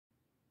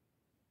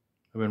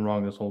I've been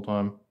wrong this whole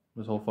time.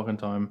 This whole fucking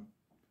time.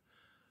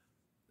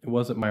 It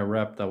wasn't my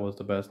rep that was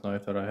the best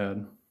knife that I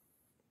had.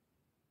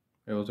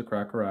 It was a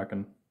Krake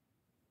Raken.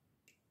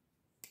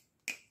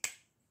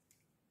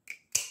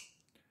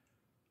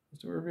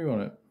 Let's do a review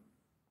on it.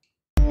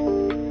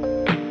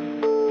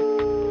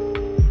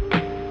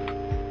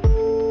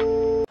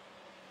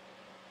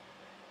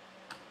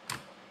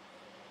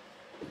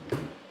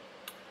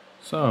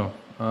 So,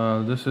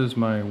 this is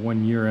my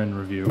 1 year end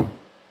review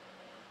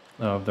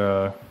of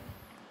the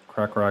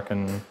Krake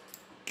Raken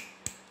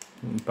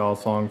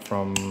balisong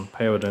from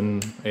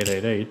Payoden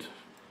 888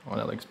 on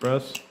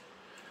AliExpress.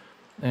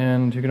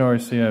 And you can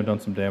already see I've done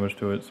some damage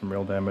to it, some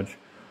real damage.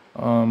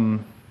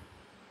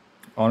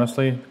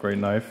 Honestly, great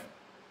knife.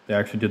 They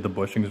actually did the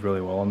bushings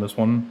really well on this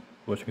one.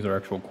 Bushings are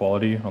actual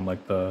quality,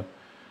 unlike the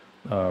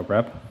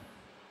rep.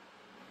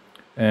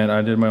 And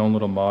I did my own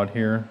little mod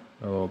here,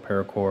 a little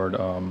paracord,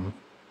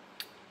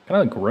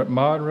 kind of grip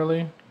mod,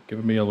 really,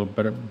 giving me a little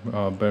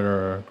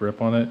better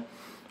grip on it.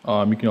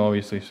 You can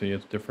obviously see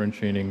it's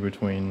differentiating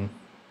between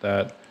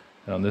that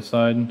and on this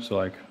side, so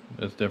like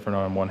it's different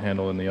on one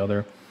handle than the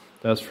other.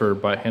 That's for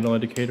bite handle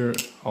indicator.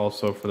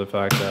 Also for the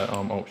fact that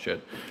oh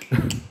shit, I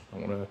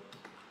want to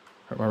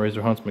hurt my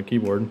Razor Huntsman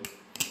keyboard,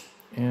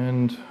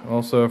 and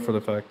also for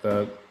the fact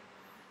that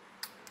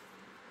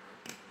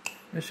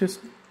it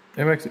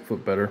makes it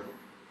flip better.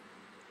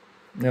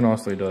 It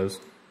honestly does.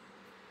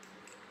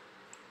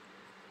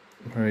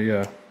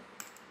 Yeah,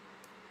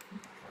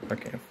 I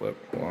can't flip.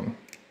 Hold on.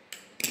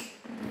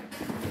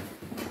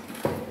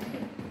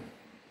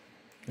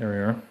 There we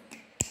are.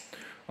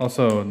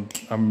 Also,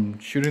 I'm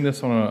shooting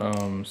this on a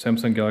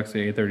Samsung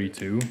Galaxy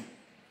A32,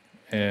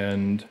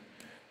 and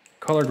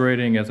color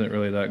grading isn't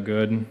really that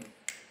good.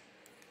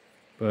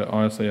 But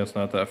honestly,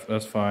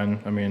 that's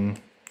fine. I mean,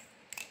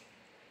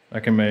 I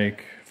can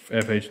make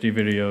FHD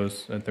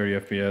videos at 30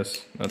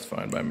 FPS. That's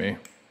fine by me.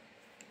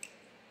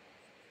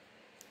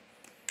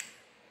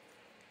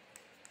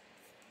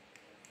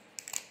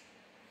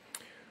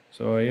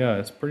 So yeah,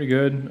 it's pretty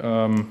good.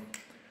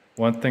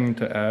 One thing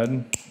to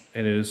add,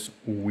 it is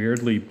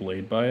weirdly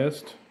blade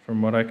biased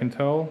from what I can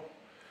tell.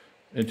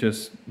 It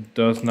just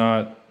does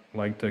not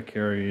like to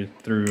carry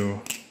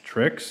through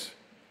tricks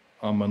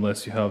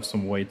unless you have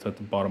some weights at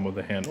the bottom of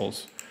the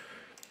handles.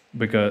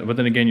 But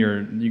then again,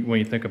 when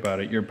you think about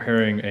it, you're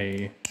pairing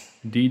a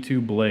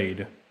D2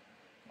 blade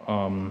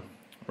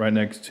right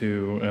next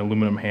to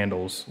aluminum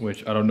handles,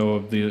 which I don't know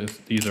if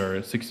these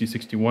are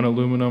 6061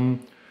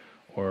 aluminum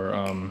or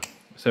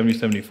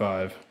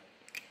 7075.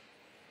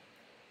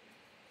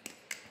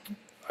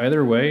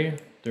 Either way,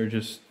 they're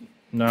just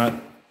not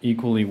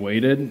equally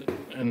weighted.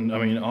 And I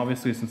mean,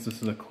 obviously, since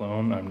this is a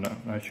clone,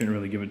 I shouldn't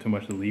really give it too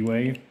much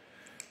leeway,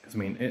 because I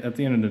mean, at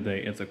the end of the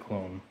day, it's a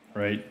clone,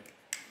 right?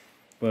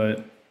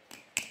 But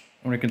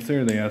when I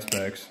consider the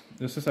aspects,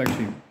 this is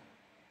actually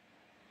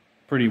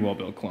pretty well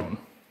built clone.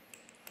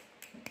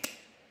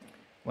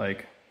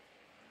 Like,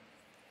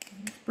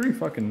 it's pretty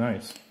fucking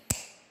nice.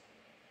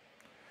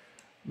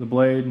 The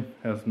blade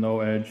has no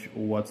edge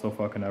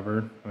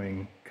whatsoever. I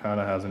mean, kind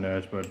of has an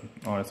edge, but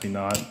honestly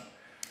not.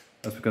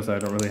 That's because I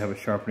don't really have a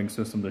sharpening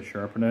system to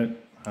sharpen it.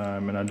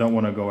 And I don't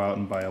want to go out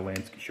and buy a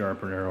Lansky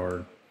sharpener,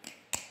 or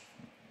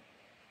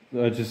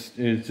it's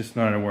just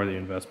not a worthy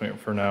investment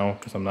for now,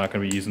 because I'm not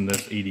going to be using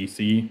this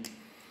EDC.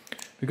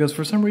 Because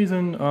for some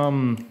reason,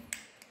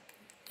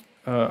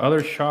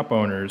 other shop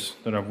owners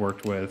that I've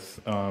worked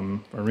with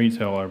or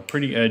retail are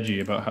pretty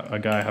edgy about a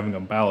guy having a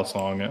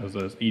balisong as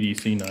an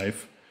EDC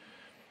knife.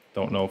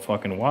 Don't know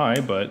fucking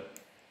why, but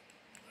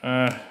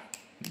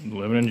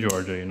living in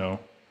Georgia, you know.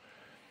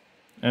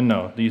 And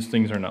no, these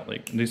things are not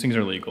legal. These things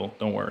are legal.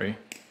 Don't worry.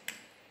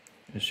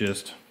 It's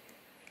just,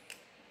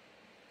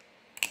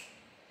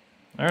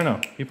 I don't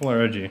know. People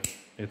are edgy.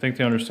 They think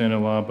they understand the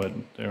law, but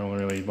they don't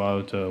really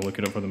bother to look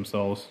it up for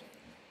themselves.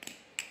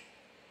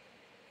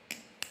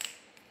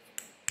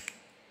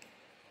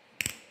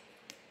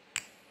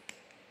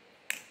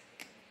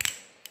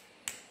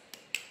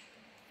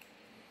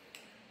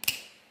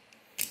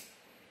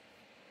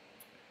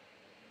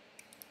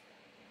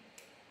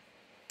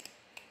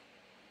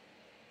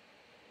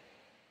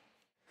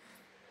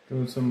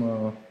 Doing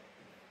some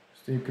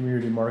Steam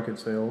Community Market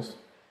sales.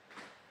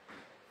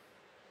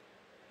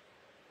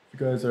 If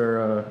you guys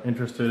are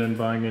interested in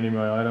buying any of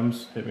my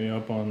items, hit me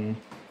up on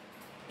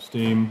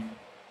Steam.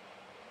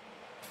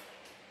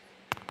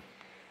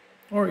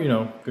 Or, you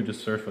know, you could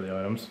just search for the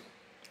items.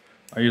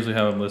 I usually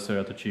have them listed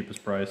at the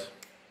cheapest price.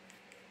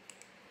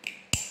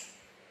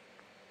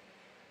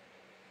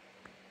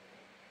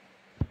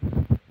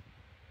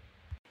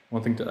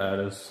 One thing to add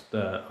is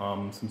that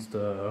since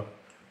the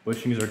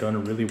bushings are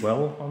done really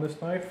well on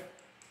this knife,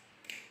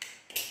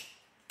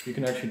 you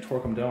can actually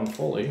torque them down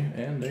fully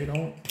and they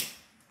don't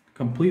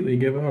completely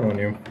give out on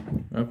you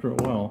after a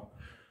while.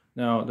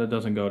 Now, that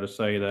doesn't go to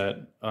say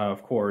that,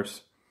 of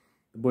course,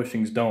 the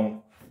bushings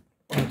don't,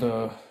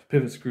 the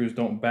pivot screws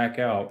don't back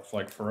out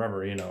like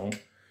forever, you know.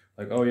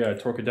 Like, oh yeah, I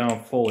torque it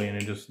down fully and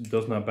it just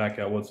does not back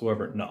out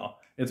whatsoever. No,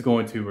 it's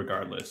going to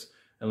regardless,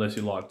 unless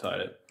you Loctite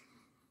it.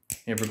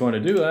 If you're going to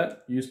do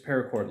that, use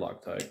paracord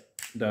Loctite.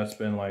 That's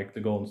been like the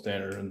golden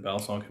standard in the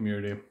balisong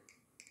community.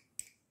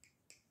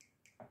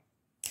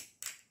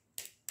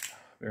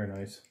 Very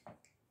nice.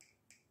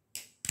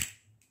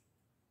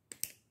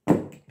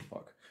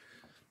 Fuck.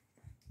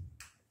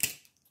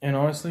 And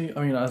honestly,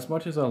 I mean, as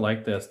much as I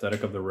like the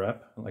aesthetic of the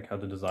rep, like how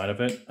the design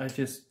of it,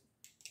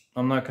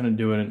 I'm not gonna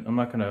do it. I'm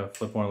not gonna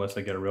flip one unless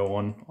I get a real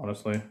one,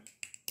 honestly.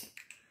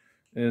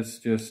 It's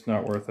just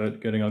not worth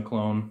it getting a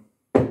clone.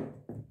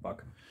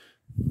 Fuck.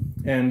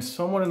 And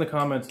someone in the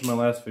comments in my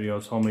last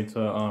video told me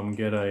to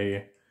get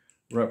a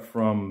rep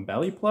from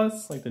Bally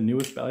Plus, like the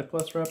newest Bally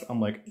Plus rep. I'm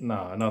like,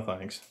 nah, no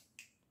thanks.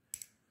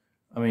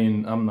 I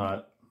mean, I'm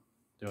not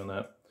doing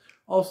that.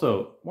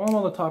 Also, while I'm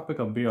on the topic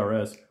of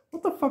BRS,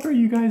 what the fuck are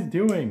you guys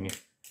doing?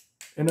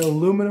 An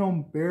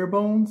aluminum bare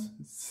bones?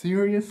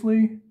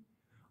 Seriously?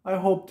 I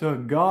hope to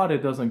God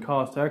it doesn't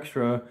cost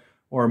extra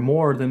or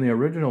more than the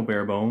original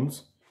bare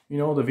bones. You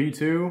know, the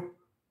V2,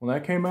 when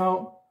that came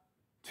out,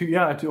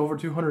 to over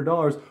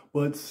 $200,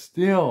 but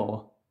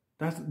still,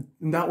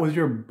 that was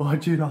your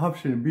budget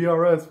option.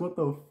 BRS, what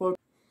the fuck?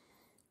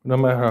 No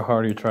matter how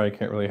hard you try, you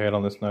can't really hate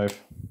on this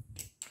knife.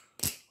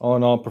 All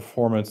in all,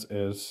 performance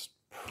is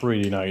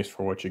pretty nice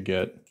for what you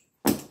get,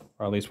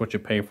 or at least what you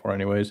pay for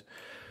anyways.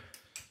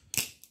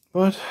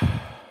 But,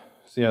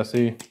 so yeah,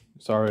 see,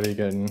 it's already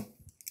getting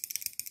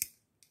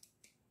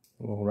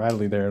a little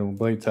rattly there, a little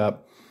blade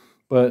tap.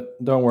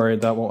 But don't worry,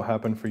 that won't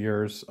happen for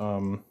yours.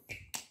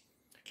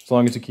 As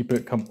long as you keep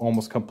it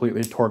almost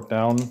completely torqued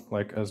down,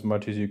 like as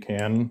much as you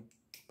can,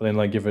 but then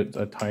like give it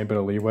a tiny bit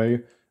of leeway,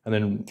 and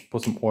then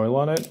put some oil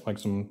on it, like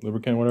some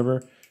lubricant or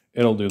whatever,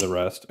 it'll do the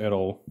rest.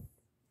 It'll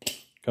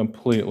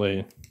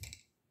completely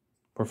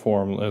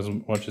perform as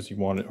much as you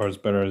want it, or as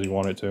better as you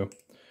want it to.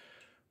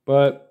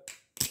 But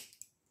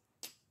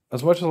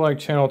as much as I like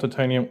channel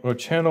titanium or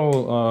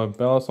channel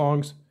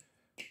balisongs,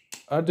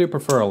 I do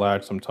prefer a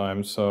latch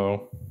sometimes.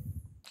 So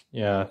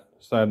yeah,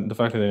 the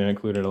fact that they didn't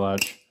include a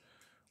latch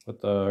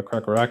with the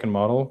Krake Raken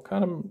model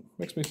kind of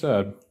makes me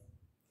sad.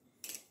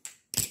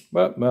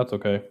 But that's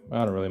okay.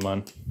 I don't really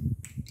mind.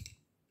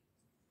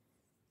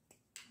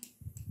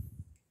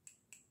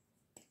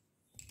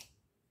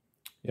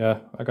 Yeah,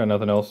 I got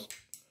nothing else.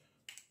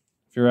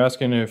 If you're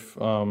asking if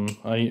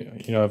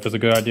if it's a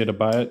good idea to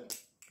buy it,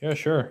 yeah,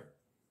 sure.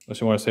 Unless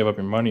you want to save up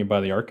your money,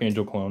 buy the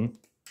Archangel clone.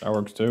 That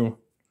works too.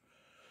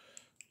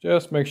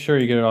 Just make sure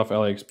you get it off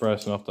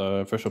AliExpress and off the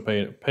official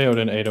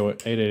Peyoden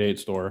 888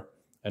 store,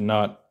 and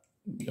not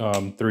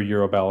 €3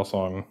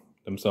 balisong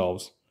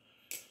themselves,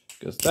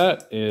 because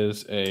that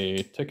is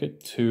a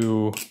ticket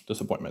to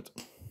disappointment.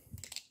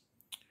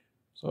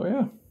 So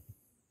yeah,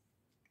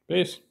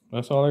 peace.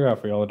 That's all I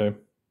got for y'all today.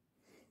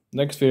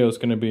 Next video is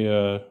going to be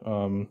a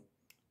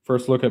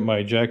first look at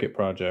my jacket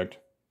project.